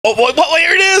Oh, what?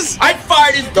 Here it is. I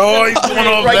fired his he's going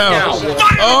off right now.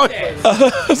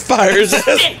 Fire his ass.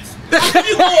 Stinks.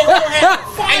 You go overhead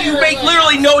and you make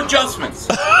literally no adjustments.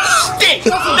 Stinks.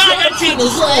 Not a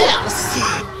team's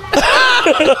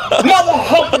mother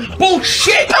humping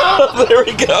bullshit. There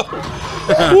we go.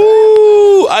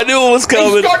 Woo! I knew it was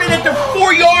coming. They started at the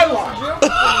 4-yard line.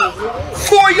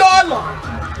 4-yard line.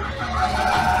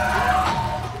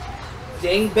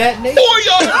 Dang bat nation.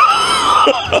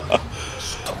 4-yard.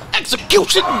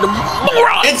 Execution, the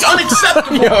moron. It's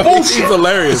unacceptable bullshit. He's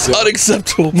hilarious.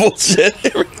 Unacceptable bullshit.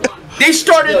 They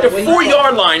started at the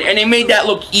 4-yard line and they made that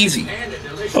look easy.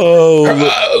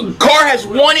 Oh. Carr has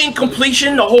one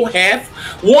incompletion the whole half.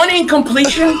 One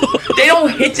incompletion. They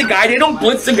don't hit the guy. They don't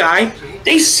blitz the guy.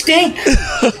 They stink.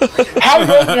 How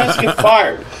Rosen has to get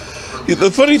fired?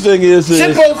 The funny thing is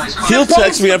he'll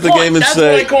text me after the game and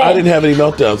say, I didn't have any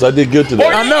meltdowns. I did good today.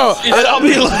 I know. And I'll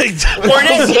be like, when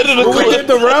we did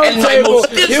the round table,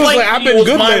 he was like, I've been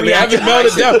good lately. I haven't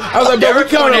melted down. I was like, bro, we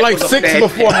counted like 6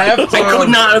 before halftime. I could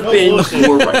not have been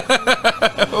more right.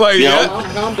 Like, you know?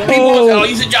 People say, oh,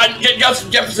 you said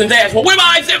Justin Jefferson's ass. Well, what am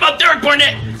I saying about Derek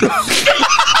Barnett?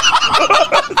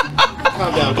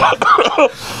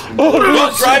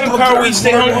 Well, driving car, we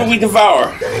stay hungry, we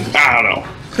devour. I don't know.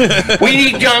 We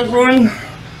need John Gruden.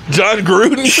 John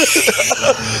Gruden?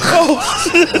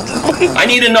 I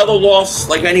need another loss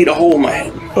like I need a hole in my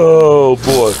head. Oh,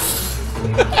 boy.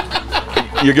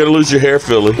 You're going to lose your hair,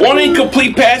 Philly. One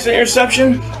incomplete pass and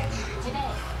interception.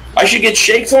 I should get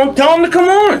shakes on. Tell him to come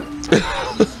on.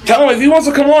 Tell him if he wants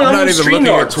to come on. I'm not even looking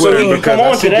at Twitter so he can come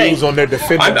on today. On their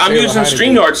I'm using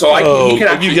StreamYard, so he can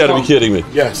actually. You got to be kidding me.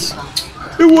 Yes.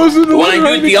 It wasn't. When I do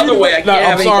it the other way, I can't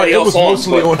have anybody else on.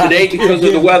 But today, because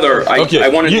of the weather, I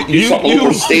wanted to do something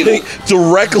more stable.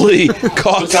 Directly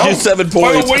cost you 7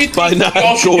 points by not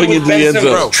going into the end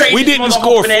zone. We didn't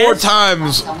score 4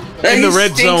 times in the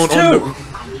red zone on the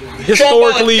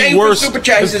historically worst. Super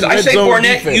Chats. I say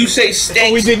Barnett, you say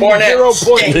stinks. Barnett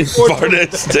stinks.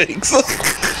 Barnett stinks.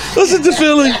 Listen to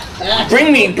Philly.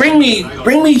 Bring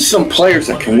me some players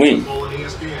that can win.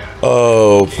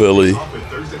 Oh, Philly.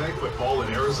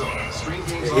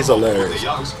 He's hilarious.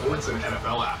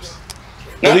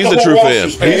 But he's a true fan.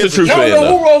 He's a true fan. No, the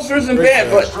whole roster isn't bad,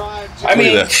 but I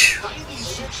mean,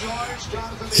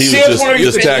 he was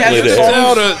just tackling it.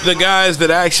 Tell the guys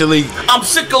that actually. I'm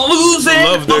sick of losing.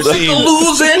 Love their I'm sick of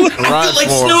losing. I feel like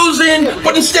snoozing,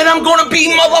 but instead I'm gonna be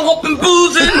mother hoping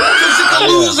boozing. I'm sick of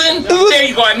losing. There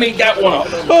you go. I made that one up.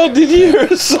 Oh, did you hear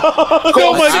a song?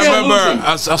 Oh my God! I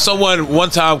remember someone one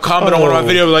time commented on one of my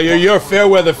videos like, "You're a fair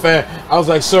weather fan." I was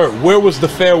like, "Sir, where was the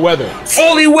fair weather?"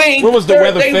 Fully Wayne. Where was the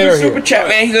weather fair here? Super chat,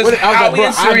 man. He says,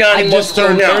 I just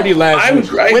turned 30 last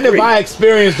week. When have I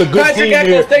experienced a good team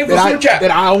here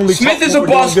that I only Smith is a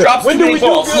boss, drops too many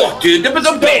balls. Look, dude, that was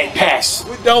a bad pass.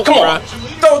 Come on.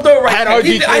 Throw it right back. I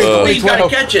believe he's got to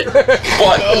catch it. But,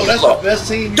 that's the best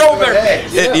team. Throw it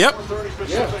back. Yep.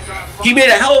 He made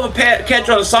a hell of a catch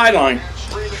on the sideline.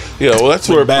 Yeah, well, that's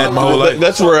where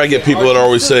that's where I get people that are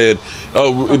always saying,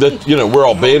 "Oh, that we're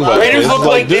all bandwagon." Raiders look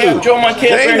like they have Joe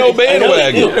Montana. There ain't no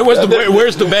bandwagon.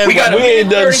 Where's the bandwagon? We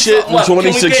ain't done shit in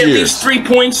 26 years. At least 3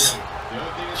 points.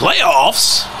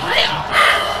 Playoffs.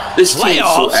 This team is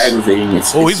so aggravating.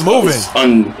 He's moving.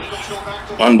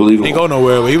 Unbelievable. He ain't go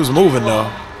nowhere, but he was moving though.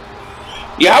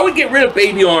 Yeah, I would get rid of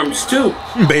baby arms too.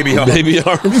 Baby arms. Baby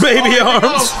arms. Baby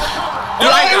arms.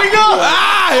 Here we go.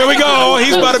 Here we go.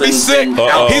 He's about to be sick.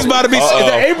 He's about to be sick. Is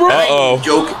that April?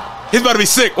 Joking. He's about to be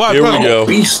sick. Watch. Here we go.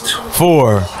 Beast.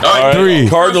 4, 3.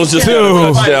 Cardinals just got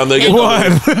a touchdown. They get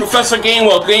 1. Professor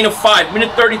Gainwell, gain of 5.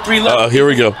 Minute 33 left. Here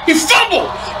we go. He fumbled.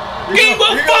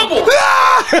 Gainwell fumbled.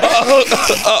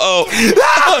 Uh-oh.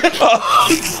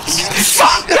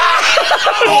 Fuck.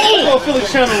 Oh, Philly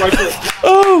channel right there.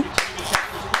 Oh.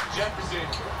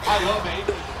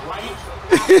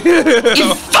 He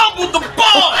fumbled the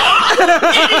ball.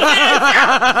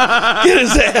 Get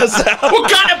his ass out.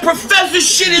 What kind of professor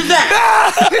shit is that?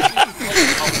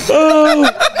 Oh,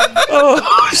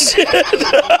 shit.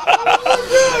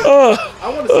 I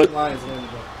want to see Lions win.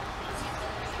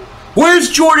 Where's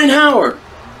Jordan Howard?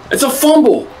 It's a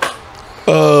fumble.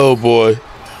 Oh, boy.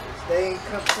 They ain't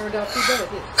turned out too bad.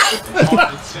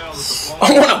 I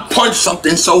want to punch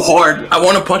something so hard. I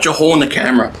want to punch a hole in the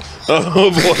camera. Oh,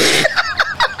 boy.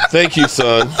 Thank you,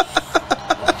 son.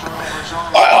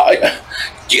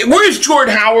 Where's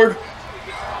Jordan Howard?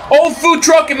 Old food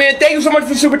trucking, man. Thank you so much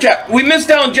for Super Chat. We missed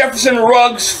out on Jefferson and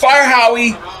Ruggs. Fire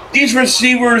Howie. These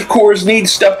receivers cores need to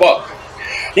step up.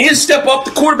 They need to step up.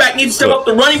 The quarterback needs to step up.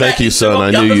 The running back Thank you, needs to step son. up.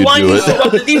 I The knew you'd line do needs to it. step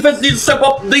up. The defense needs to step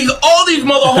up. All these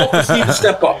mother hoppers need to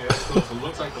step up.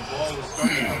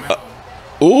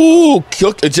 Ooh,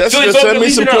 Jessica, send me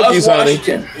some cookies, honey.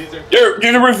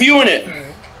 They're reviewing it.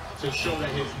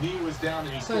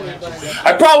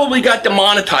 I probably got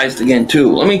demonetized again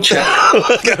too. Let me check.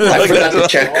 I forgot to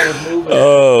check.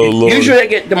 Oh Lord! Usually I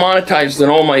get demonetized in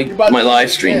all my live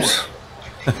streams.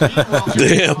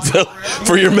 Damn,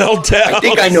 for your meltdown. I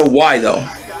think I know why though.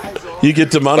 You get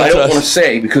demonetized. But I don't want to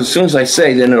say because as soon as I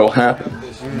say, then it'll happen.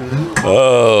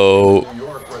 Oh.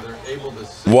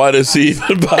 Why does he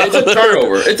even bother? It's a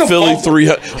turnover. It's a Philly fumble.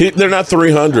 300. They're not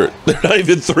 300. They're not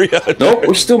even 300. Nope,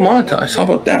 we're still monetized. How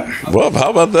about that? Well,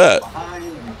 how about that?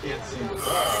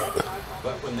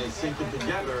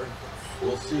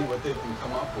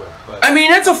 I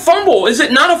mean, that's a fumble. Is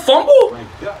it not a fumble?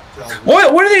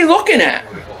 What are they looking at?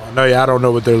 No, yeah, I don't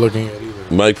know what they're looking at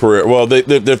either. Mike Pereira. Well,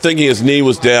 they're thinking his knee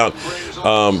was down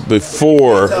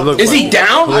before. Is he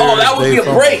down? Oh, that would be a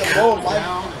break.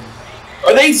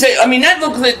 Or they say, I mean, that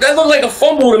looked like a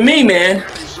fumble to me, man.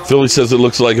 Philly says it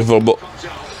looks like a fumble.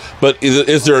 But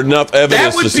is there enough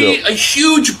evidence to see? That would be a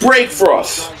huge break for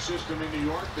us.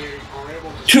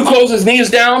 Too close, his knee is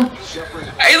down.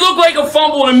 It looked like a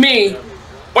fumble to me,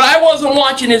 but I wasn't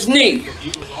watching his knee.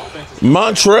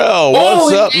 Montrell,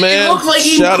 what's up, man? It looks like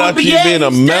Shout out to you being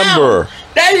a member.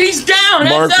 He's down.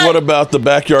 Mark, what about the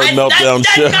Backyard Meltdown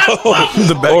Show?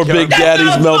 Or Big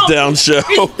Daddy's Meltdown Show?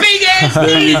 Big ass.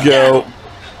 There you go.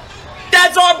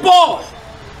 That's our ball.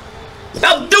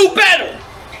 Now do better.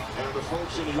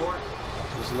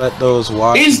 Just let those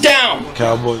watch. He's down.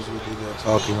 Cowboys will do their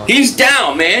talking. He's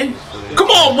down, man. Come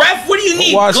on, ref. What do you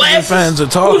need? Washington fans are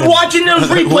talking. Who's watching those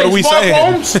replays? What are we saying?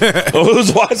 Holmes?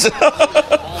 Who's watching?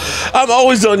 I'm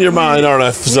always on your mind, aren't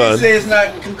I, son? You say it's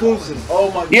not conclusive. Oh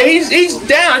my God. Yeah, he's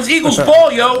down. It's Eagles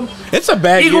ball, yo. It's a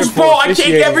bad Eagles ball. I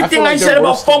take everything I said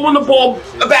about fumbling the ball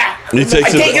back. He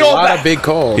takes it all back. A lot of big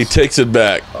calls. He takes it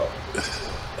back.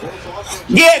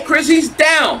 Yeah, Chris, he's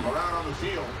down.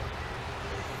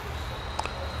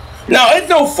 No, it's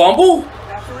no fumble.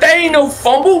 That ain't no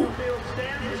fumble.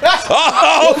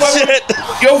 Oh, shit.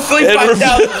 Yo, Philly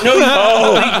 5,000. No,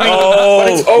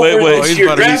 wait. He's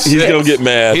going to get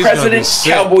mad. President,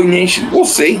 Cowboy Nation. We'll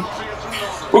see.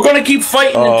 We're going to keep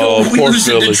fighting until we lose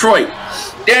to Detroit.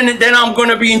 Then I'm going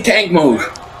to be in tank mode.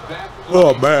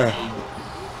 Oh, man.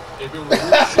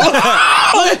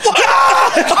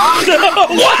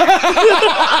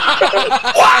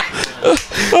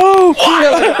 Oh, what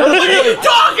are you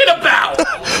talking about?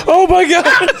 Oh my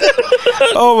God!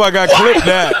 Oh my God! Clip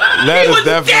that. That is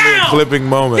definitely a clipping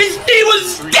moment. His knee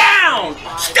was down.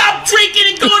 Stop drinking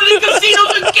and going to the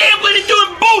casinos and gambling and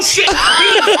doing bullshit. He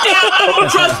was down. I don't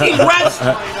trust these refs.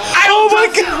 I don't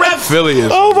trust these refs. Philly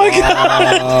is. Oh my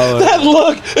God! That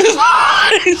look, his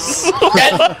eyes.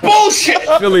 That's bullshit.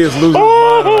 Philly is losing.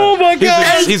 Oh my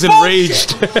God! He's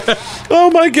enraged. Oh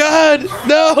my God!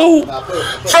 No!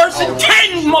 First and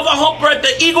 10, mother humper at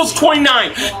the Eagles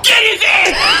 29. Get his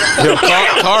ass! Yo,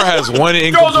 Carr has one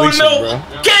incompletion, bro.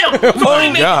 Get him!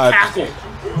 Oh God!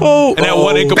 Oh, and that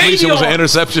one incompletion was an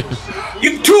interception.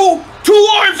 You two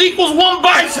arms equals one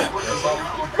bicep.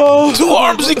 Oh, 2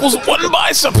 arms equals 1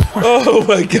 bicep. Oh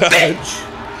my God! Bitch.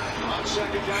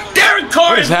 Derek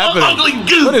Carr is one ugly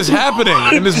goose. What is happening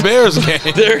in this Bears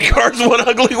game? Derek Carr's one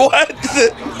ugly what?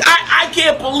 I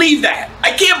can't believe that.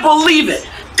 I can't believe it.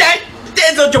 That's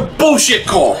such a bullshit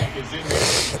call.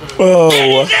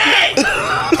 Oh.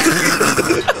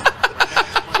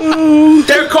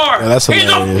 Derek Carr. Yeah, that's he's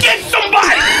gonna hilarious. get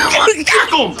somebody.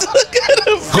 Tackle him.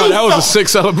 Oh, that was a sick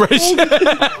celebration.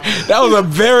 That was a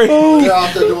very. They're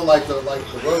out there doing like the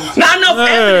roads. Not enough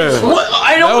evidence.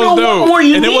 I don't know what more you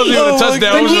need. And it wasn't even a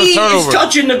touchdown. It was a The knee turnover. is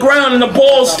touching the ground and the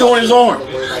ball is still in his arm.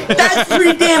 That's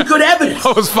pretty damn good evidence.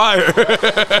 That was fire. You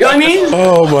know what I mean?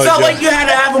 Oh my It's not God. like you had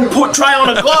to have him try on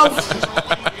a glove.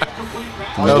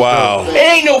 Wow. It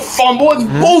ain't no fumble. It's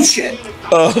bullshit.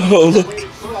 Oh, look.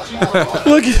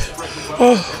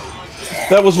 Oh,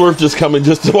 that was worth just coming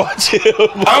just to watch him.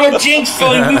 I'm a jinx,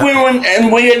 Philly. We win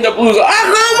and we end up losing. How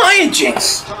am I a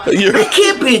jinx? I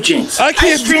can't be a jinx. I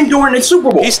streamed during the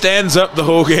Super Bowl. He stands up the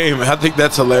whole game. I think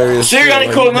that's hilarious. So you're going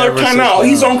to call another timeout.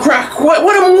 He's on crack. What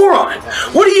a moron.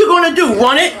 What are you going to do?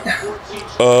 Run it?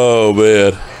 Oh,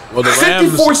 man. Well, the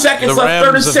Rams, 54 seconds the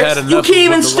left, Rams 36. You can't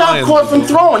even stop Carr from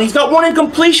throwing. He's got 1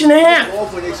 incompletion and a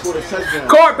half.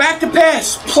 Carr, back to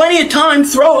pass. Plenty of time.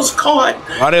 Throws caught.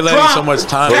 Why are they letting so much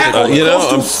time?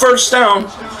 First down.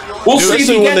 We'll see if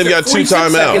he when they've gets got 2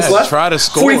 timeouts. left. Try to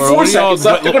score. 44 seconds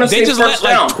left. They're going to They just let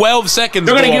down. like 12 seconds.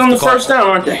 They're going to give him the first down,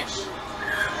 aren't they?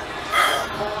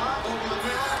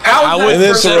 I And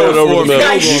then throw it over the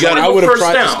middle. I would have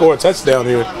tried to score a touchdown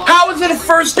here. How is it a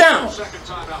first down?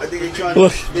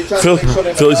 Look,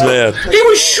 Philly's mad. He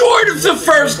was short of the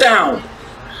first down.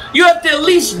 You have to at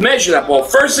least measure that ball.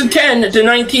 1st and 10 to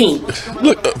 19.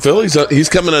 Look, Philly's he's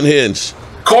coming unhinged.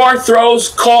 Carr throws,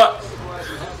 caught.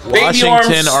 Baby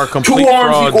Washington arms, are complete 2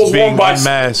 arms frauds equals being 1 by.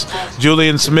 unmasked.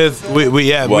 Julian Smith, we've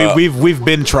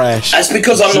been trashed. That's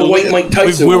because I'm the white Mike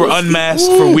Tyson. We were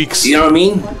unmasked for weeks. You know what I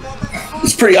mean?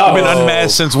 It's pretty We've obvious. been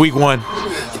unmasked since week 1.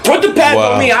 Put the pads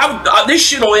on me. This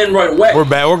shit will end right away. We're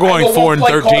bad. We're going 4 and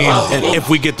 13, and if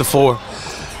we get to 4.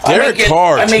 Derek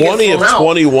Carr, 20 of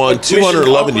 21,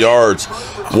 211 yards,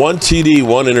 1 TD,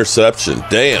 1 interception.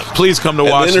 Damn. Please come to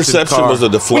Washington. The interception Carr. was a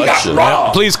deflection.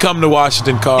 Please come to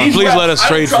Washington, Carr. These Please refs, let us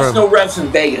trade for I him. don't trust no refs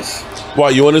in Vegas.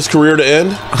 Why, you want his career to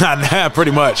end? Nah,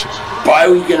 pretty much.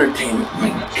 Bi-week entertainment. My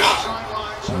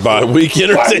God. Bi-week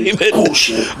entertainment.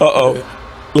 Bullshit. Uh-oh.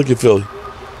 Look at Philly.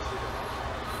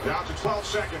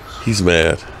 He's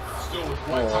mad.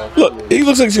 Look, he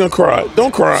looks like he's going to cry.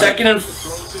 Don't cry. 2nd and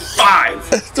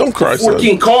 5. Don't cry, 14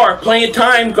 son. Carr, plenty of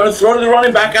time. Going to throw to the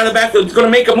running back out of the backfield. He's going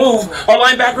to make a move. Our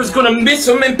linebacker's going to miss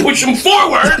him and push him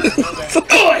forward.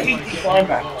 Oh, I hate these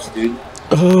linebackers, dude.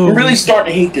 I'm really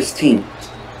starting to hate this team.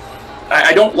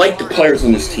 I don't like the players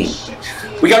on this team.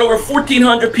 We got over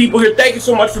 1,400 people here. Thank you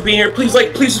so much for being here. Please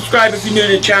please subscribe if you're new to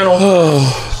the channel.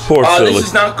 Oh, poor Philly. This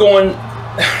is not going.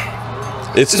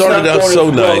 It started out so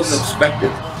nice.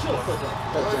 Expected.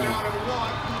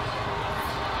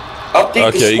 Update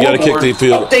okay, you got to kick the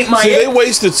field. See, they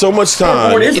wasted so much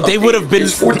time. They would have been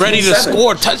ready to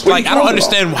score. Like, I don't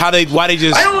understand why they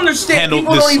just handled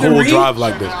this whole drive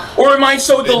like this. Or am I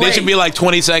so delayed? They should be like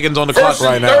 20 seconds on the clock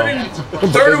right now.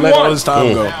 Third and 1. All this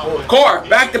time go. Carr,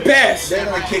 back to pass.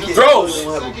 Throws.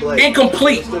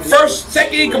 Incomplete.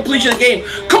 Second incompletion of the game.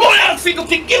 Come on out,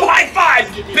 Singleton. Give high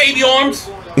five, baby arms.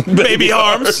 Baby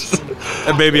arms.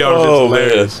 And baby arms is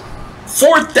hilarious.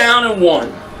 4th down and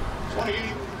 1.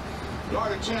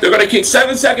 They're going to kick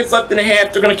 7 seconds left in the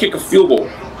half. They're going to kick a field goal.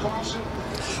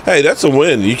 Hey, that's a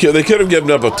win. They could have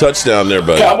given up a touchdown there,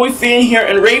 buddy. Cowboy fan here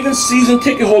and Ravens season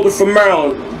ticket holder from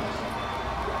Maryland.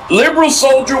 Liberal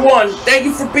Soldier 1. Thank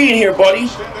you for being here, buddy.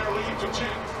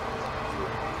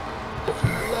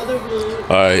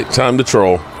 All right, time to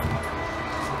troll.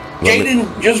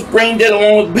 Jaden just brain dead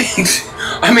along with Biggs.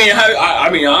 I mean,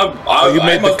 you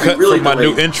made the cut really from my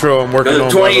new intro. I'm working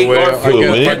on, by the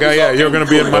way. I guess, yeah, you're going to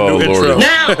be in my new intro.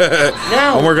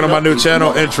 Now. I'm working on my new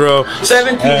channel intro.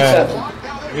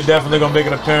 17-7. You're definitely going to make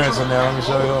an appearance in there. Let me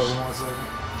show you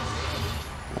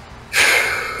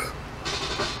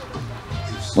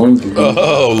one second.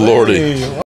 Oh, Lordy.